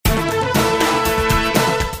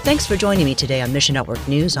Thanks for joining me today on Mission Network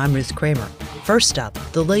News. I'm Ruth Kramer. First up,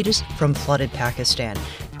 the latest from flooded Pakistan.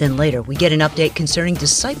 Then later, we get an update concerning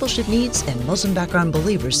discipleship needs and Muslim background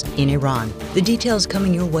believers in Iran. The details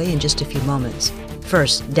coming your way in just a few moments.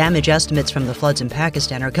 First, damage estimates from the floods in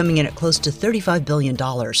Pakistan are coming in at close to $35 billion.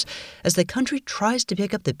 As the country tries to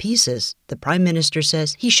pick up the pieces, the Prime Minister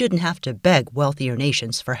says he shouldn't have to beg wealthier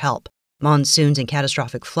nations for help. Monsoons and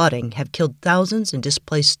catastrophic flooding have killed thousands and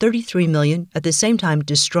displaced 33 million, at the same time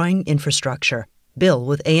destroying infrastructure. Bill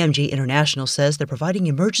with AMG International says they're providing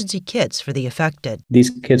emergency kits for the affected.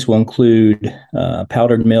 These kits will include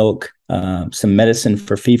powdered milk, some medicine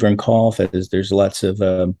for fever and cough, as there's lots of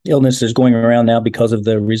illnesses going around now because of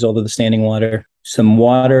the result of the standing water, some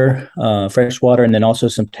water, fresh water, and then also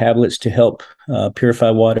some tablets to help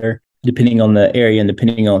purify water, depending on the area and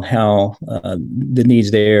depending on how the needs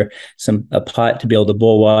there, a pot to be able to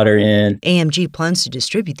boil water in. AMG plans to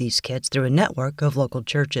distribute these kits through a network of local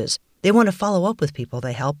churches. They want to follow up with people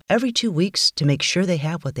they help every 2 weeks to make sure they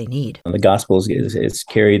have what they need. The gospel is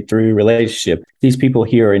carried through relationship. These people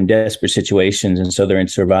here are in desperate situations, and so they're in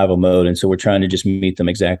survival mode. And so we're trying to just meet them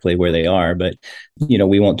exactly where they are. But,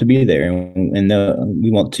 we want to be there, and we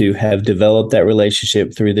want to have developed that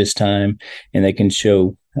relationship through this time, and they can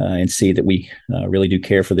show and see that we really do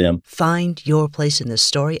care for them. Find your place in the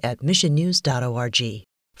story at missionnews.org.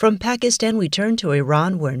 From Pakistan, we turn to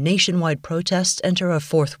Iran, where nationwide protests enter a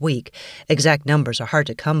fourth week. Exact numbers are hard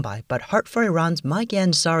to come by, but Heart for Iran's Mike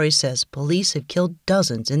Ansari says police have killed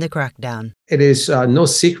dozens in the crackdown. It is no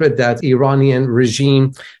secret that the Iranian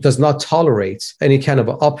regime does not tolerate any kind of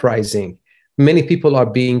uprising. Many people are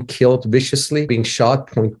being killed viciously, being shot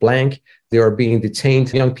point blank. They are being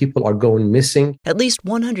detained. Young people are going missing. At least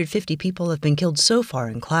 150 people have been killed so far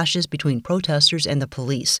in clashes between protesters and the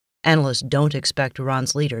police. Analysts don't expect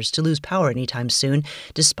Iran's leaders to lose power anytime soon,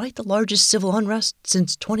 despite the largest civil unrest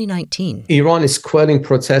since 2019. Iran is quelling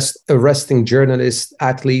protests, arresting journalists,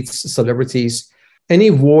 athletes, celebrities. Any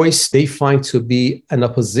voice they find to be an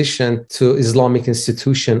opposition to Islamic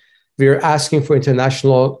institution. We are asking for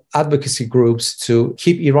international advocacy groups to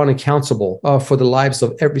keep Iran accountable for the lives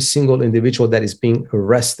of every single individual that is being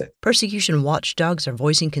arrested. Persecution watchdogs are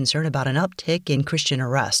voicing concern about an uptick in Christian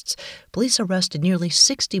arrests. Police arrested nearly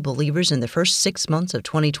 60 believers in the first 6 months of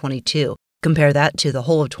 2022. Compare that to the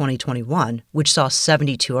whole of 2021, which saw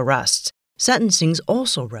 72 arrests. Sentencings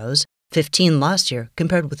also rose, 15 last year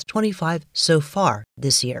compared with 25 so far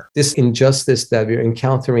this year. This injustice that we're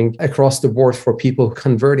encountering across the board for people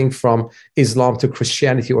converting from Islam to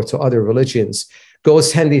Christianity or to other religions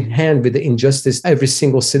goes hand in hand with the injustice every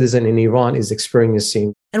single citizen in Iran is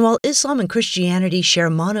experiencing. And while Islam and Christianity share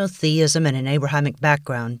monotheism and an Abrahamic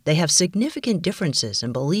background, they have significant differences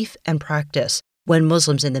in belief and practice. When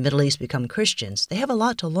Muslims in the Middle East become Christians, they have a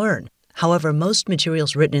lot to learn. However, most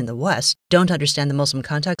materials written in the West don't understand the Muslim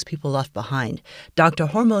context people left behind. Dr.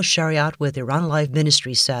 Hormoz Shariat with Iran Alive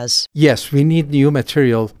Ministry says, yes, we need new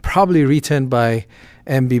material, probably written by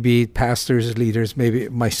MBB pastors, leaders, maybe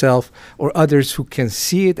myself or others who can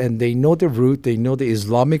see it and they know the root, they know the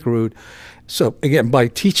Islamic root. So again, by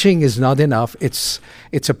teaching is not enough. It's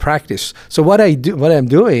a practice. So what I'm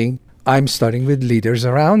doing, I'm starting with leaders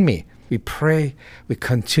around me. We pray, we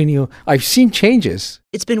continue. I've seen changes.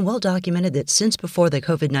 It's been well documented that since before the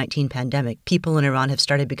COVID-19 pandemic, people in Iran have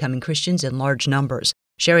started becoming Christians in large numbers.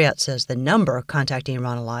 Shariat says the number contacting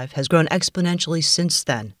Iran Alive has grown exponentially since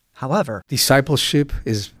then. However, discipleship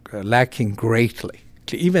is lacking greatly.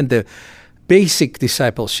 Even the basic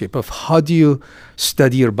discipleship of how do you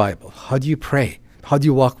study your Bible? How do you pray? How do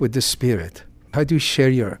you walk with the Spirit? How do you share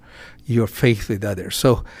your faith with others?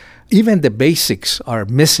 So even the basics are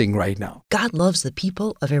missing right now. God loves the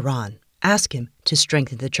people of Iran. Ask Him to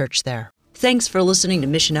strengthen the church there. Thanks for listening to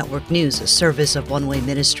Mission Network News, a service of One Way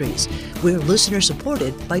Ministries. We're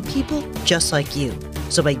listener-supported by people just like you.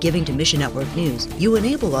 So by giving to Mission Network News, you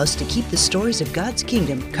enable us to keep the stories of God's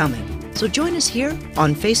kingdom coming. So join us here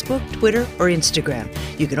on Facebook, Twitter, or Instagram.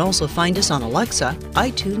 You can also find us on Alexa,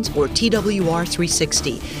 iTunes, or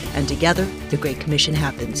TWR360. And together, the Great Commission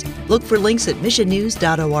happens. Look for links at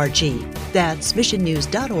missionnews.org. That's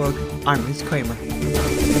missionnews.org. I'm Ruth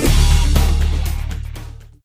Kramer.